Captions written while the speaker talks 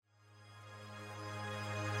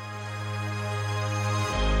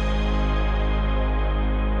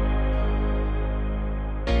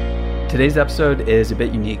Today's episode is a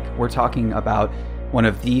bit unique. We're talking about one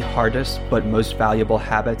of the hardest but most valuable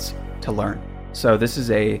habits to learn. So this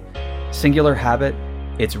is a singular habit.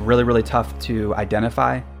 It's really, really tough to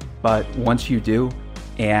identify, but once you do,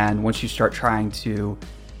 and once you start trying to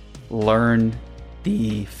learn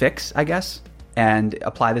the fix, I guess, and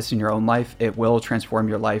apply this in your own life, it will transform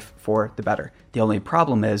your life for the better. The only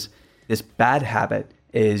problem is this bad habit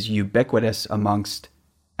is ubiquitous amongst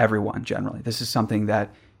everyone generally. This is something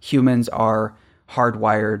that humans are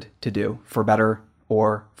hardwired to do, for better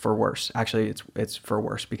or for worse. Actually, it's for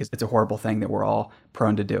worse because it's a horrible thing that we're all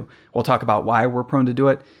prone to do. We'll talk about why we're prone to do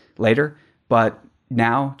it later, but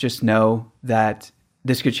now just know that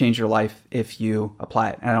this could change your life if you apply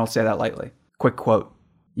it. And I don't say that lightly. Quick quote.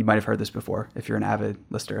 You might have heard this before if you're an avid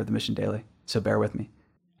listener of the Mission Daily, so bear with me.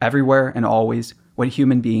 Everywhere and always, when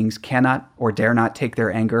human beings cannot or dare not take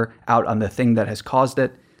their anger out on the thing that has caused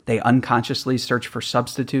it, they unconsciously search for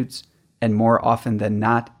substitutes, and more often than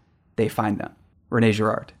not, they find them. Renee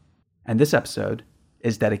Girard. And this episode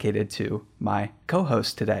is dedicated to my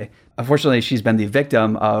co-host today. Unfortunately, she's been the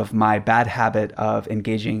victim of my bad habit of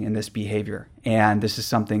engaging in this behavior. And this is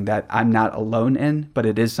something that I'm not alone in, but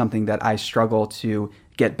it is something that I struggle to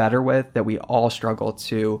get better with, that we all struggle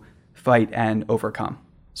to fight and overcome.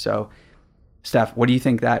 So, Steph, what do you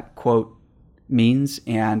think that quote means,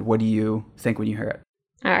 and what do you think when you hear it?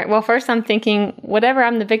 All right. Well, first I'm thinking, whatever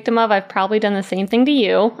I'm the victim of, I've probably done the same thing to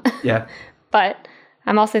you. Yeah. But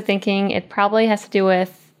I'm also thinking it probably has to do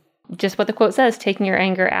with just what the quote says, taking your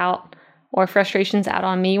anger out or frustrations out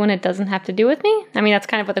on me when it doesn't have to do with me. I mean, that's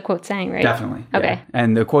kind of what the quote's saying, right? Definitely. Okay. Yeah.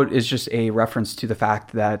 And the quote is just a reference to the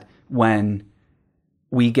fact that when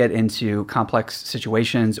we get into complex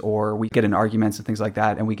situations or we get in arguments and things like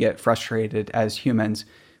that, and we get frustrated as humans,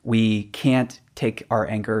 we can't take our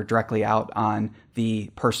anger directly out on the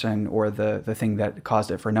person or the thing that caused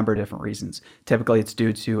it for a number of different reasons. Typically, it's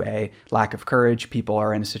due to a lack of courage. People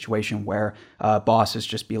are in a situation where a boss is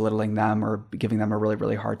just belittling them or giving them a really,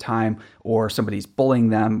 really hard time, or somebody's bullying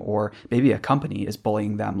them, or maybe a company is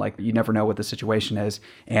bullying them. Like, you never know what the situation is,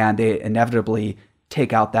 and they inevitably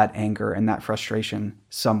take out that anger and that frustration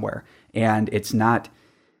somewhere. And it's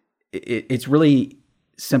really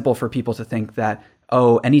simple for people to think that,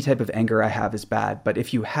 oh, any type of anger I have is bad. But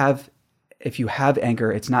if you have anger,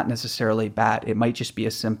 it's not necessarily bad. It might just be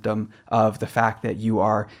a symptom of the fact that you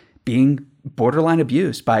are being borderline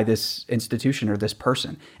abused by this institution or this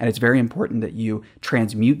person. And it's very important that you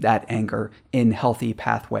transmute that anger in healthy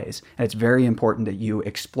pathways. And it's very important that you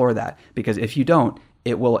explore that, because if you don't,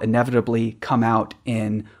 it will inevitably come out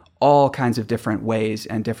in all kinds of different ways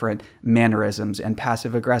and different mannerisms and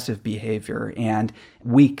passive aggressive behavior. And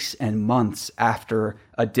weeks and months after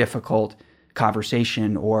a difficult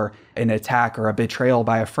conversation or an attack or a betrayal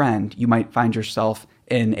by a friend, you might find yourself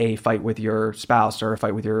in a fight with your spouse or a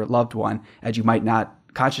fight with your loved one, and you might not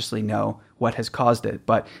consciously know what has caused it.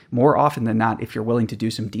 But more often than not, if you're willing to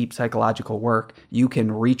do some deep psychological work, you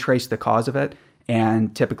can retrace the cause of it.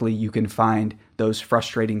 And typically you can find those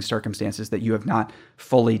frustrating circumstances that you have not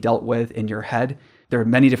fully dealt with in your head. There are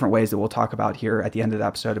many different ways that we'll talk about here at the end of the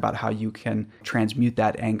episode about how you can transmute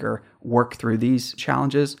that anger, work through these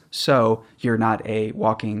challenges, so you're not a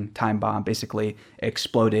walking time bomb, basically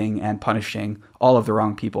exploding and punishing all of the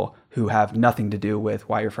wrong people who have nothing to do with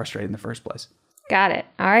why you're frustrated in the first place. Got it.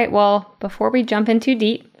 All right. Well, before we jump in too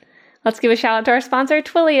deep, let's give a shout out to our sponsor,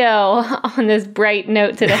 Twilio, on this bright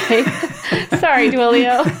note today. Sorry,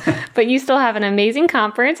 Twilio. But you still have an amazing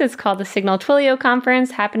conference. It's called the Signal Twilio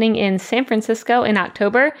Conference, happening in San Francisco in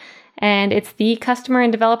October. And it's the customer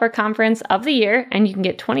and developer conference of the year. And you can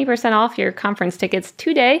get 20% off your conference tickets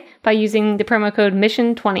today by using the promo code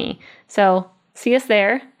MISSION20. So see us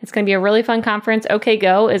there. It's going to be a really fun conference. OK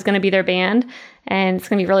Go is going to be their band, and it's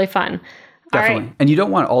going to be really fun. Definitely. Right. And you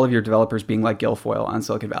don't want all of your developers being like Guilfoyle on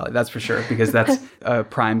Silicon Valley. That's for sure, because that's a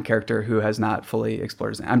prime character who has not fully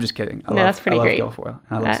explored his name. I'm just kidding. That's pretty great. I love Guilfoyle.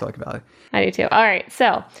 I love Silicon Valley. I do too. All right.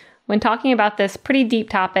 So when talking about this pretty deep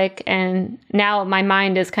topic, and now my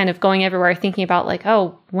mind is kind of going everywhere thinking about like,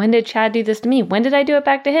 oh, when did Chad do this to me? When did I do it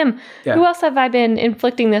back to him? Yeah. Who else have I been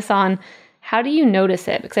inflicting this on? How do you notice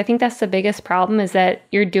it? Because I think that's the biggest problem, is that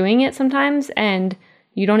you're doing it sometimes and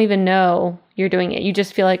you don't even know you're doing it. You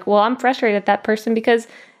just feel like, well, I'm frustrated at that person because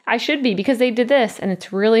I should be, because they did this. And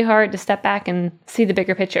it's really hard to step back and see the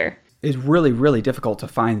bigger picture. It's really, really difficult to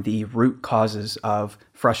find the root causes of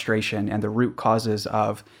frustration and the root causes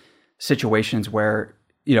of situations where,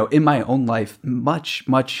 you know, in my own life,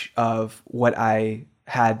 much of what I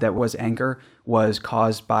had that was anger was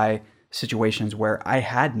caused by situations where I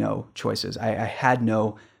had no choices. I had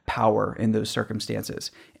no power in those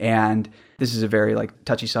circumstances. And this is a very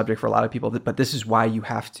touchy subject for a lot of people, but this is why you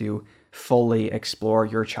have to fully explore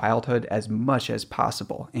your childhood as much as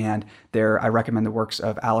possible. And I recommend the works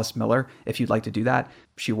of Alice Miller if you'd like to do that.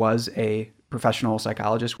 She was a professional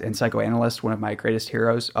psychologist and psychoanalyst, one of my greatest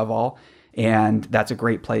heroes of all. And that's a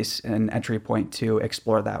great place, an entry point to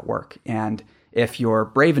explore that work. And if you're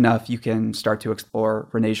brave enough, you can start to explore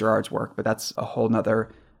Renee Girard's work, but that's a whole nother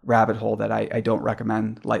rabbit hole that I don't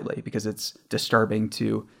recommend lightly because it's disturbing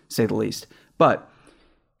to say the least. But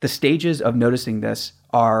the stages of noticing this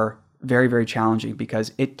are very, very challenging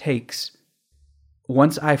because it takes,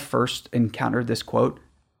 once I first encountered this quote,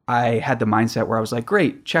 I had the mindset where I was like,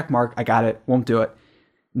 great, check mark, I got it, won't do it.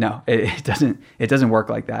 No, it doesn't work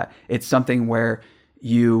like that. It's something where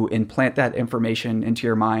you implant that information into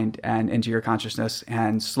your mind and into your consciousness,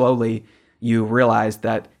 and slowly you realize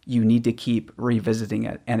that you need to keep revisiting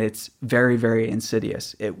it. And it's very, very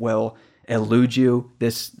insidious. It will elude you.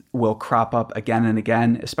 This will crop up again and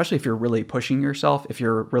again, especially if you're really pushing yourself, if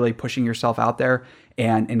you're really pushing yourself out there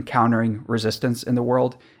and encountering resistance in the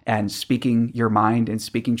world and speaking your mind and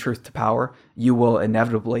speaking truth to power, you will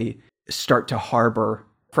inevitably start to harbor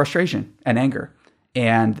frustration and anger.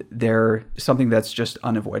 And they're something that's just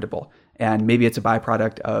unavoidable. And maybe it's a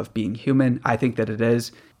byproduct of being human. I think that it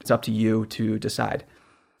is. It's up to you to decide.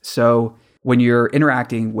 So when you're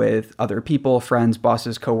interacting with other people, friends,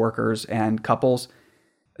 bosses, coworkers, and couples,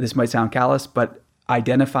 this might sound callous, but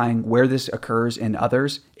identifying where this occurs in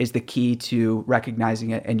others is the key to recognizing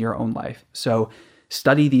it in your own life. So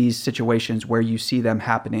study these situations where you see them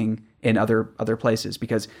happening in other places,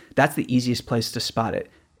 because that's the easiest place to spot it.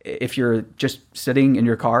 If you're just sitting in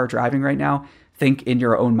your car driving right now, think in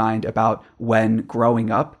your own mind about when growing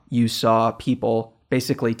up you saw people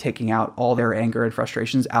basically taking out all their anger and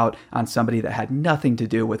frustrations out on somebody that had nothing to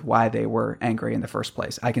do with why they were angry in the first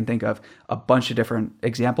place. I can think of a bunch of different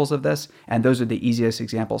examples of this, and those are the easiest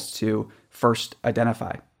examples to first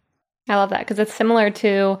identify. I love that, because it's similar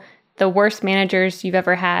to the worst managers you've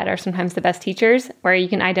ever had are sometimes the best teachers, where you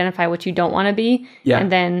can identify what you don't want to be and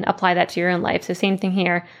then apply that to your own life. So same thing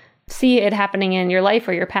here. See it happening in your life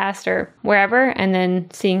or your past or wherever, and then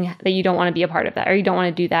seeing that you don't want to be a part of that or you don't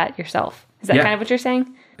want to do that yourself. Is that kind of what you're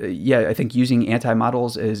saying? Yeah, I think using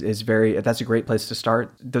anti-models is that's a great place to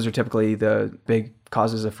start. Those are typically the big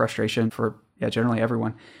causes of frustration for generally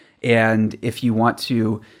everyone. And if you want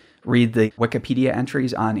to read the Wikipedia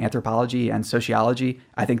entries on anthropology and sociology,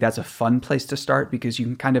 I think that's a fun place to start, because you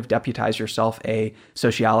can kind of deputize yourself a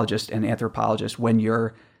sociologist and anthropologist when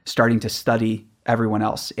you're starting to study everyone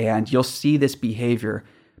else. And you'll see this behavior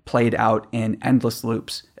played out in endless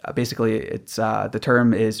loops. Basically, it's the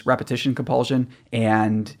term is repetition compulsion,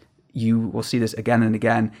 and you will see this again and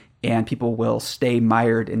again, and people will stay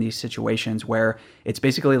mired in these situations where it's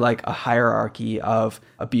basically like a hierarchy of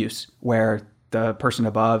abuse, where the person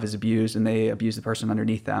above is abused and they abuse the person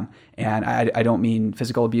underneath them. And I don't mean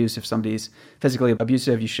physical abuse. If somebody's physically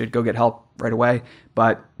abusive, you should go get help right away.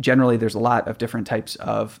 But generally, there's a lot of different types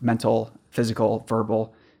of mental, physical,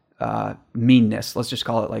 verbal meanness. Let's just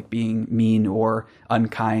call it like being mean or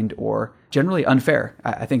unkind or generally unfair.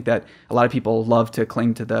 I think that a lot of people love to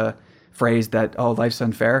cling to the phrase that, oh, life's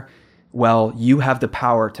unfair. Well, you have the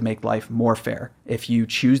power to make life more fair. If you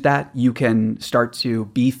choose that, you can start to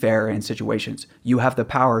be fair in situations. You have the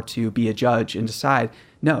power to be a judge and decide,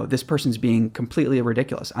 no, this person's being completely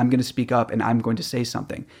ridiculous. I'm going to speak up and I'm going to say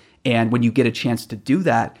something. And when you get a chance to do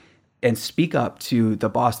that and speak up to the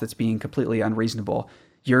boss that's being completely unreasonable,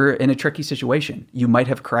 you're in a tricky situation. You might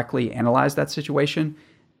have correctly analyzed that situation,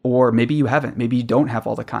 or maybe you haven't. Maybe you don't have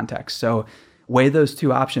all the context. So weigh those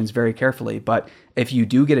two options very carefully. But if you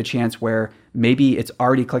do get a chance where maybe it's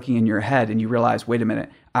already clicking in your head and you realize, wait a minute,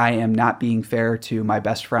 I am not being fair to my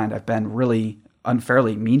best friend. I've been really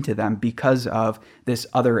unfairly mean to them because of this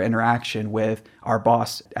other interaction with our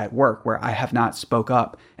boss at work, where I have not spoke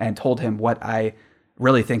up and told him what I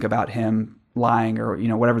really think about him lying, or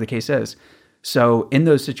whatever the case is. So in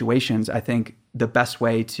those situations, I think the best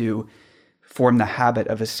way to form the habit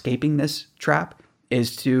of escaping this trap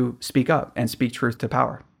is to speak up and speak truth to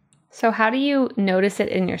power. So how do you notice it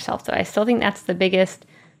in yourself, though? I still think that's the biggest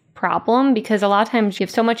problem, because a lot of times you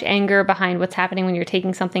have so much anger behind what's happening when you're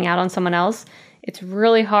taking something out on someone else. It's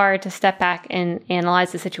really hard to step back and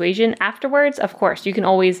analyze the situation. Afterwards, of course, you can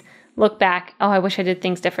always look back, oh, I wish I did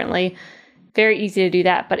things differently. Very easy to do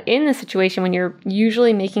that. But in the situation when you're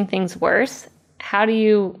usually making things worse, how do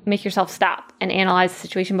you make yourself stop and analyze the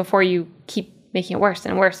situation before you keep making it worse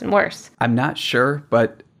and worse and worse? I'm not sure,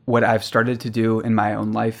 but what I've started to do in my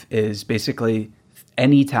own life is basically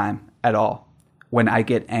anytime at all when I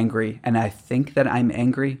get angry and I think that I'm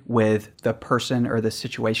angry with the person or the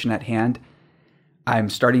situation at hand, I'm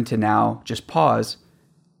starting to now just pause,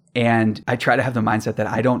 and I try to have the mindset that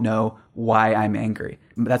I don't know why I'm angry.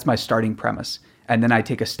 That's my starting premise. And then I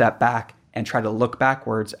take a step back and try to look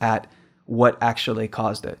backwards at what actually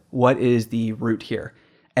caused it. What is the root here?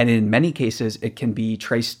 And in many cases, it can be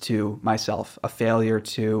traced to myself, a failure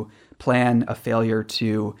to plan, a failure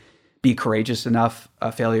to be courageous enough,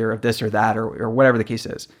 a failure of this or that, or whatever the case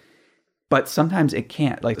is. But sometimes it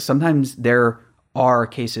can't. Like sometimes there are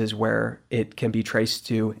cases where it can be traced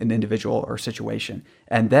to an individual or situation.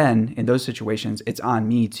 And then in those situations, it's on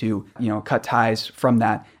me to, cut ties from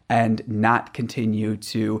that and not continue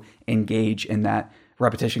to engage in that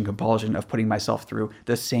repetition compulsion of putting myself through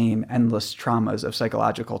the same endless traumas of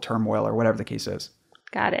psychological turmoil or whatever the case is.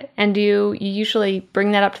 Got it. And do you usually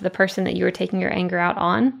bring that up to the person that you were taking your anger out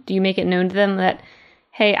on? Do you make it known to them that,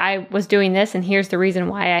 hey, I was doing this and here's the reason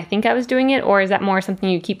why I think I was doing it? Or is that more something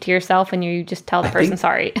you keep to yourself and you just tell the person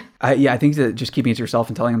sorry? I think that just keeping it to yourself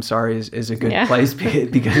and telling them sorry is a good place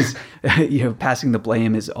because passing the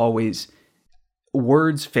blame is always,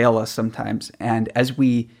 words fail us sometimes. And as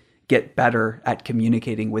we get better at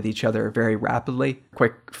communicating with each other very rapidly,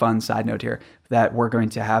 quick fun side note here, that we're going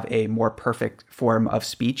to have a more perfect form of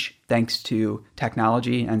speech thanks to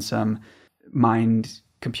technology and some mind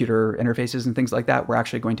computer interfaces and things like that. We're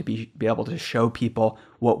actually going to be able to show people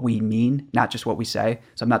what we mean, not just what we say.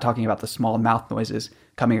 So I'm not talking about the small mouth noises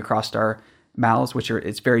coming across our mouths,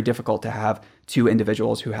 it's very difficult to have two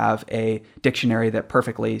individuals who have a dictionary that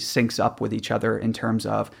perfectly syncs up with each other in terms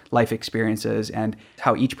of life experiences, and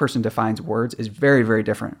how each person defines words is very, very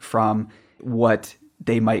different from what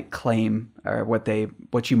they might claim or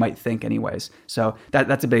what you might think anyways. So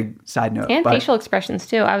that's a big side note. And facial expressions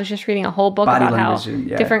too. I was just reading a whole book about how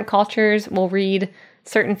different cultures will read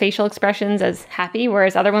certain facial expressions as happy,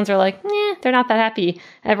 whereas other ones are like, they're not that happy.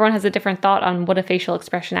 Everyone has a different thought on what a facial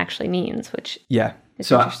expression actually means, which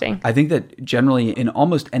is interesting. I think that generally in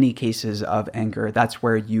almost any cases of anger, that's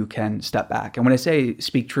where you can step back. And when I say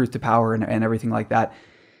speak truth to power and everything like that,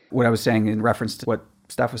 what I was saying in reference to what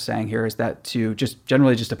Steph was saying here is that to just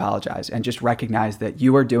generally just apologize and just recognize that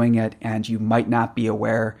you are doing it and you might not be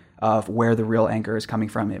aware of where the real anger is coming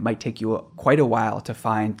from. It might take you quite a while to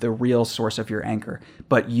find the real source of your anger,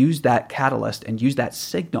 but use that catalyst and use that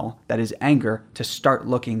signal that is anger to start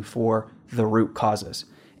looking for the root causes.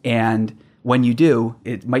 And when you do,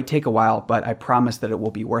 it might take a while, but I promise that it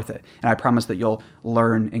will be worth it. And I promise that you'll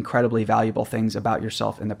learn incredibly valuable things about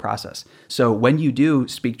yourself in the process. So when you do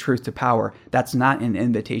speak truth to power, that's not an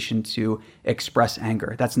invitation to express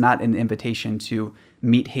anger. That's not an invitation to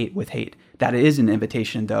meet hate with hate. That is an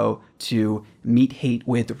invitation, though, to meet hate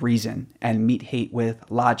with reason and meet hate with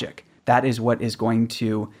logic. That is what is going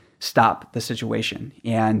to stop the situation.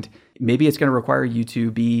 And maybe it's going to require you to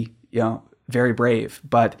be, very brave,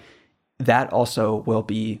 but that also will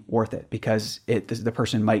be worth it because the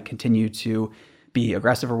person might continue to be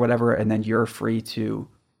aggressive or whatever, and then you're free to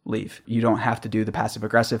leave. You don't have to do the passive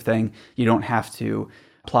aggressive thing. You don't have to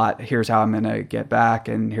plot, here's how I'm going to get back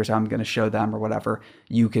and here's how I'm going to show them or whatever.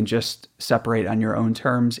 You can just separate on your own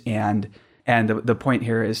terms. And the point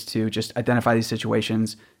here is to just identify these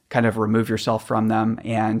situations, kind of remove yourself from them.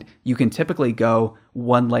 And you can typically go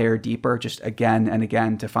one layer deeper, just again and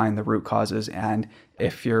again to find the root causes. And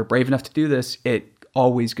if you're brave enough to do this, it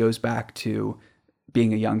always goes back to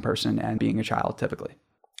being a young person and being a child typically.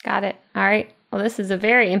 Got it. All right. Well, this is a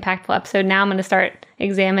very impactful episode. Now I'm going to start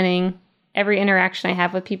examining every interaction I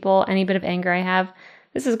have with people, any bit of anger I have.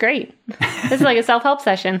 This is great. This is like a self-help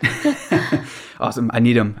session. Awesome. I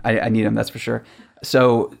need them. I need them. That's for sure.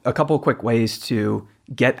 So a couple of quick ways to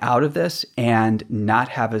get out of this and not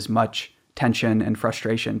have as much tension and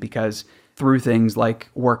frustration, because through things like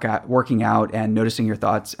working out and noticing your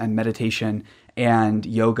thoughts and meditation and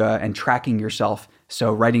yoga and tracking yourself.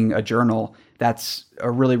 So writing a journal, that's a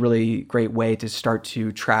really, really great way to start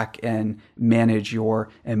to track and manage your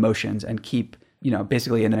emotions and keep,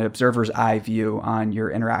 basically an observer's eye view on your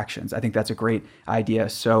interactions. I think that's a great idea.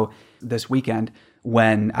 So this weekend,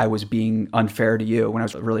 when I was being unfair to you, when I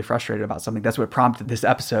was really frustrated about something, that's what prompted this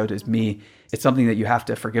episode is me. It's something that you have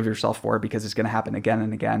to forgive yourself for because it's going to happen again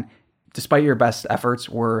and again. Despite your best efforts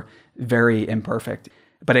were very imperfect.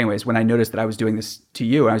 But anyways, when I noticed that I was doing this to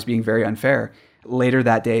you and I was being very unfair, later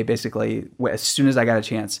that day, basically, as soon as I got a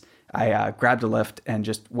chance, I grabbed a lift and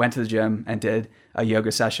just went to the gym and did a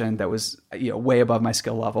yoga session that was way above my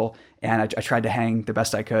skill level. And I tried to hang the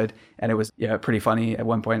best I could. And it was pretty funny at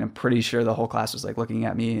one point. I'm pretty sure the whole class was like looking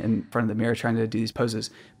at me in front of the mirror trying to do these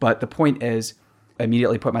poses. But the point is, I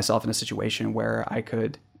immediately put myself in a situation where I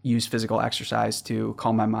could use physical exercise to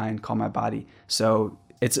calm my mind, calm my body. So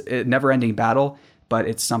it's a never-ending battle, but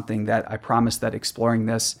it's something that I promise that exploring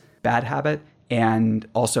this bad habit and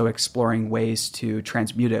also exploring ways to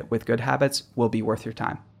transmute it with good habits will be worth your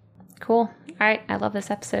time. Cool. All right. I love this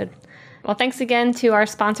episode. Well, thanks again to our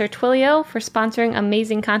sponsor, Twilio, for sponsoring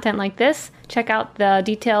amazing content like this. Check out the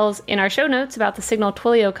details in our show notes about the Signal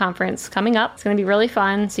Twilio conference coming up. It's going to be really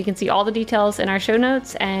fun. So you can see all the details in our show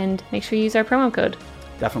notes and make sure you use our promo code.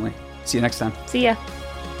 Definitely. See you next time. See ya.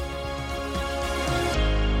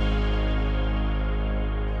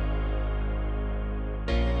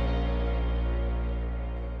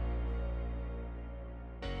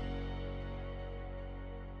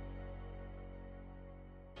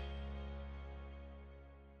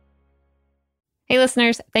 Hey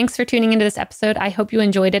listeners, thanks for tuning into this episode. I hope you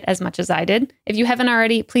enjoyed it as much as I did. If you haven't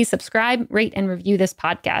already, please subscribe, rate, and review this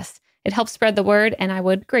podcast. It helps spread the word, and I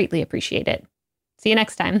would greatly appreciate it. See you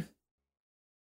next time.